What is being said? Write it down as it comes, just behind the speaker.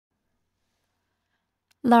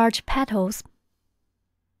large petals.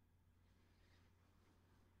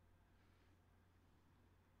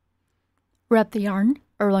 Wrap the yarn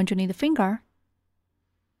around your knit finger,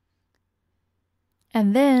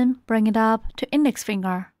 and then bring it up to index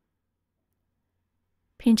finger.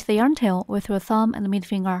 Pinch the yarn tail with your thumb and middle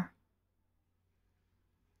finger.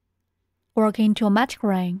 Work into a magic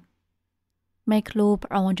ring. Make loop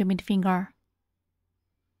around your middle finger,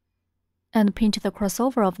 and pinch the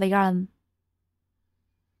crossover of the yarn.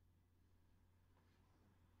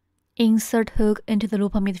 Insert hook into the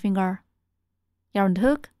loop on middle finger. Yarn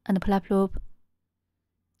hook and pull up loop.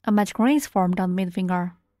 A magic ring is formed on the middle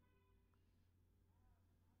finger.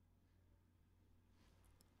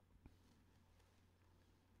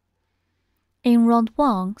 In round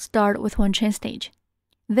 1, start with 1 chain stitch.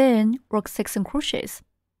 Then work 6 single crochets.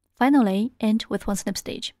 Finally, end with 1 slip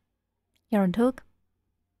stitch. Yarn hook,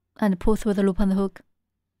 and pull through the loop on the hook.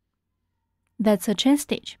 That's a chain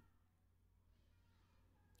stitch.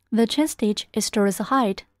 The chain stitch is stored as a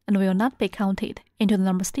height and will not be counted into the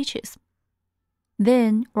number of stitches.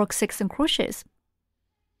 Then work 6 single crochets.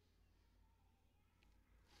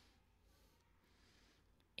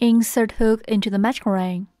 Insert hook into the magic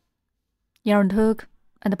ring. Yarn hook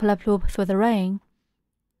and pull up loop through the ring.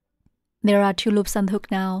 There are 2 loops on the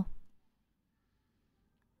hook now.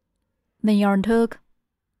 Then yarn hook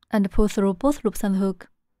and pull through both loops on the hook.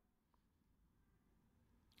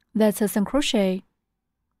 That's a single crochet.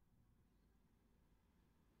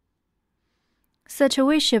 Such a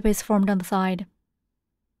V shape is formed on the side.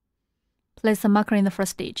 Place a marker in the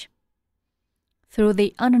first stitch, through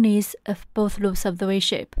the underneath of both loops of the V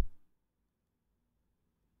shape.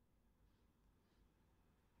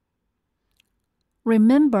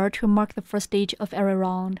 Remember to mark the first stitch of every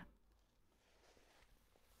round.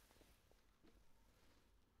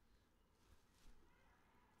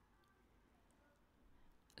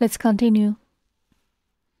 Let's continue.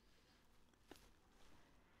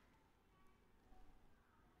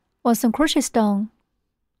 Once single crochet is done,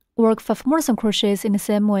 work 5 more single crochets in the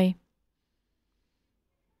same way.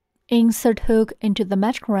 Insert hook into the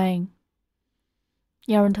magic ring.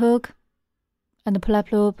 Yarn hook and pull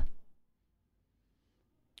up loop.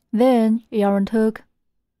 Then yarn hook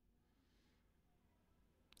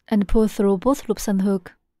and pull through both loops on the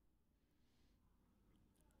hook.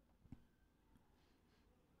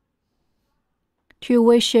 Two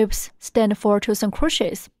V shapes stand for 2 single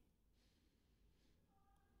crochets.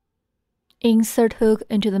 Insert hook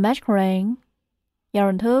into the magic ring,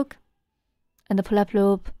 yarn hook, and pull up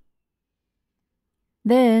loop.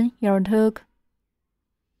 Then yarn hook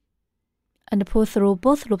and pull through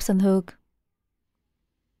both loops on the hook.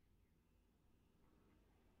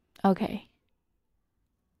 Okay.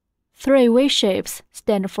 3 V shapes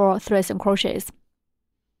stand for 3 single crochets.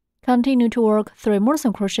 Continue to work 3 more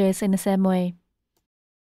single crochets in the same way.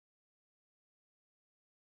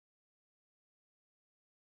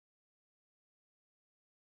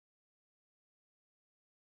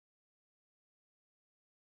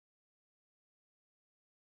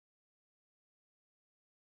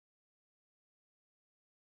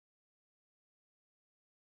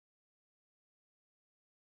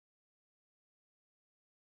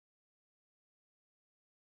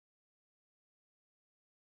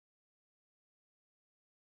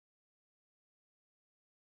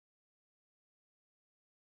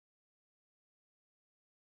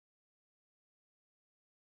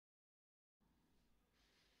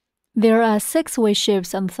 There are 6 V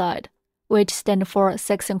shapes on the side, which stand for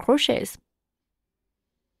 6 single crochets.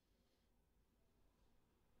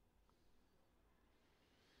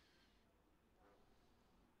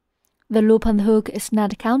 The loop on the hook is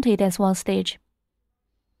not counted as 1 stitch.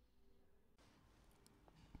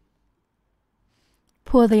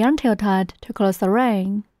 Pull the yarn tail tight to close the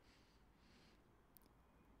ring.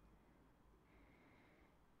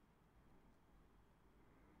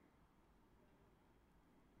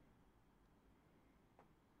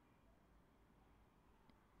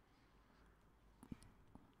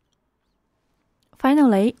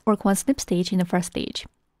 Finally, work 1 slip stitch in the first stitch.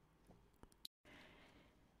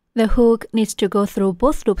 The hook needs to go through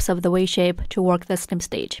both loops of the V shape to work the slip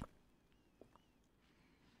stitch.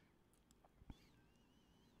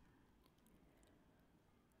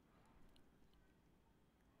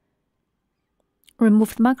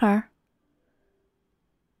 Remove the marker.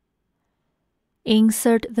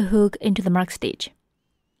 Insert the hook into the marked stitch.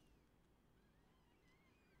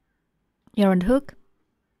 Yarn hook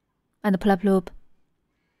and pull up loop.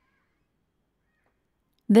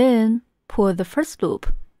 Then pull the first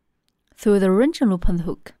loop through the wrenching loop on the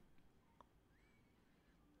hook.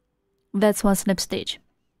 That's 1 slip stitch.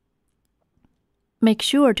 Make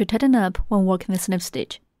sure to tighten up when working the snip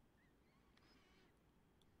stitch.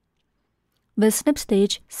 The snip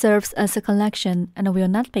stitch serves as a collection and will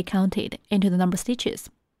not be counted into the number of stitches.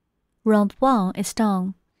 Round 1 is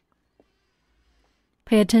done.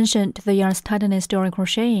 Pay attention to the yarn's tightness during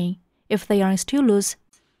crocheting. If the yarn is too loose,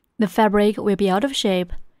 the fabric will be out of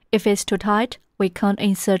shape. If it's too tight, we can't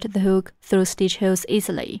insert the hook through stitch holes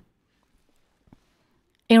easily.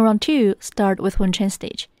 In round 2, start with 1 chain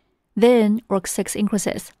stitch, then work 6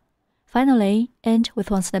 increases. Finally, end with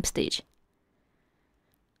 1 snip stitch.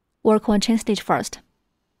 Work 1 chain stitch first.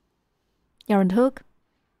 Yarn hook,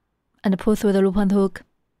 and pull through the loop and hook.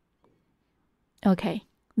 Okay,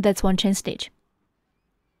 that's 1 chain stitch.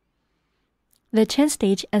 The chain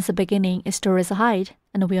stitch at the beginning is to raise height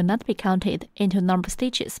and will not be counted into number of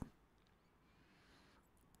stitches.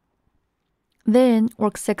 Then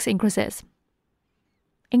work 6 increases.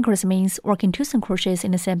 Increase means working 2 single crochets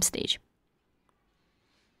in the same stitch.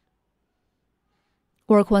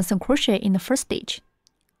 Work 1 single crochet in the first stitch,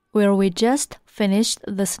 where we just finished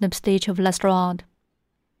the snip stitch of last round.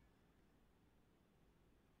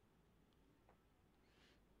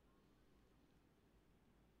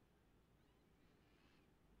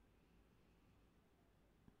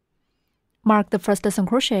 Mark the first single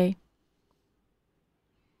crochet.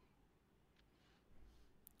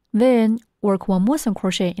 Then work 1 more single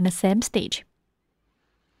crochet in the same stitch.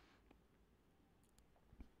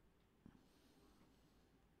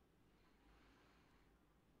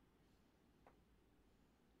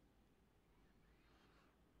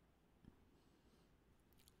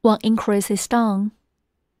 One increase is done.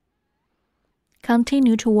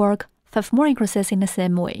 Continue to work 5 more increases in the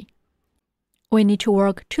same way. We need to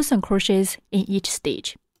work 2 single crochets in each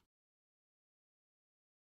stitch.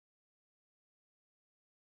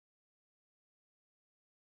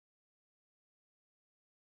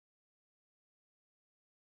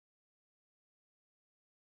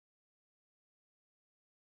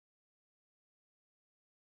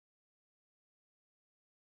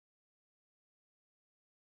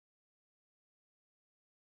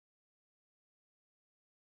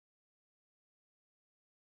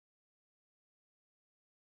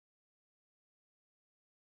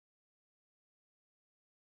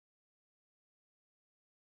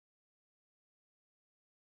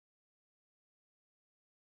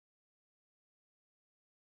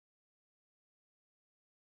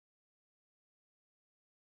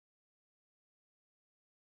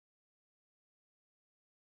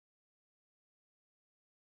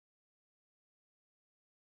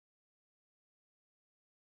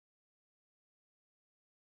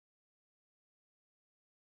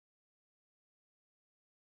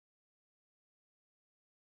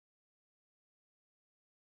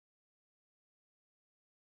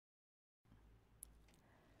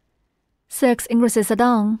 Six increases are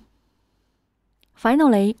done.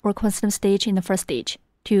 Finally, work 1 snip stitch in the first stitch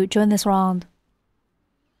to join this round.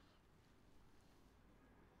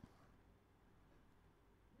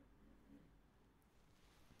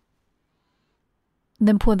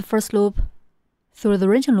 Then pull the first loop through the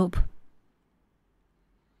ranging loop.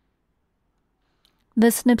 The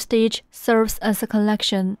snip stitch serves as a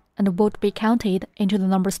collection and won't be counted into the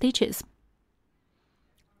number of stitches.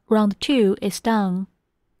 Round 2 is done.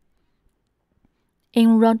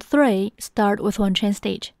 In round 3, start with 1 chain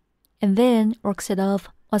stitch, and then work set off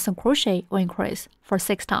 1 single crochet or increase for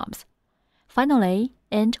 6 times. Finally,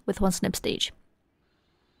 end with 1 snip stitch.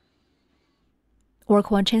 Work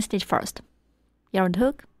 1 chain stitch first. Yarn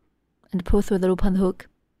hook, and pull through the loop and hook.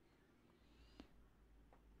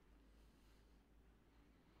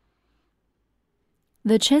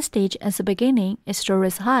 The chain stitch at the beginning is to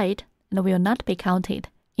raise height and will not be counted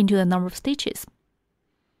into the number of stitches.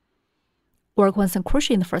 Work 1 single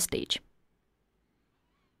crochet in the first stitch.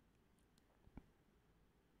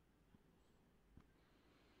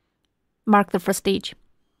 Mark the first stitch.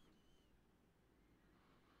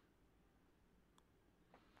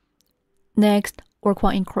 Next, work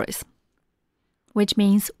 1 increase, which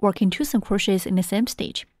means working 2 single crochets in the same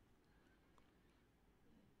stitch.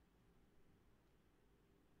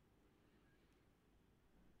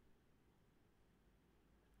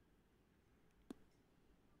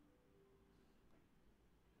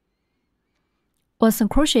 One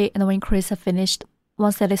single crochet and 1 increase are finished.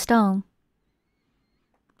 1 set is done.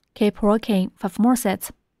 Keep working 5 more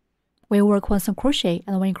sets. We work 1 single crochet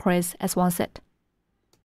and 1 increase as 1 set.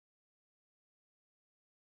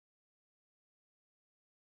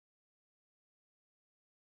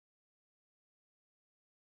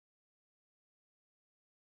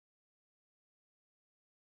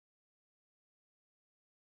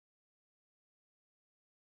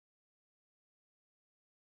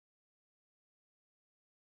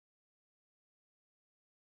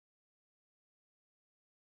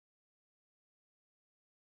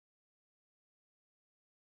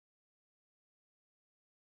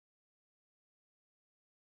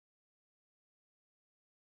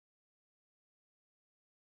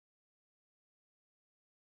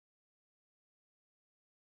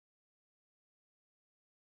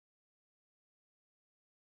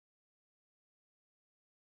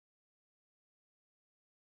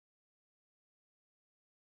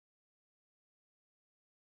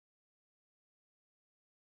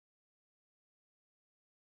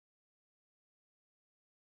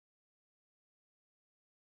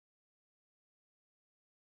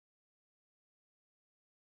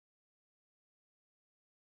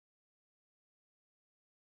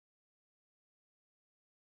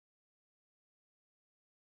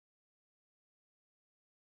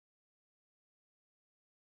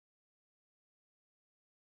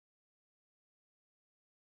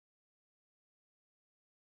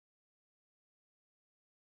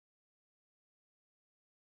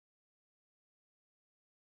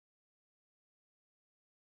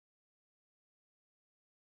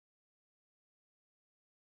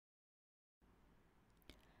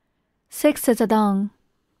 6 sets are done.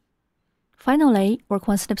 Finally, work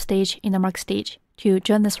 1 slip stitch in the mark stitch to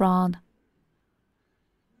join this round.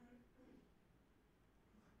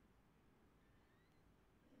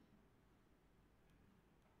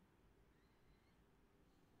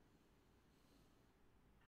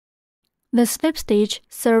 The slip stitch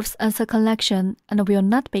serves as a collection and will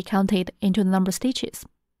not be counted into the number stitches.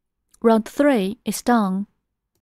 Round 3 is done.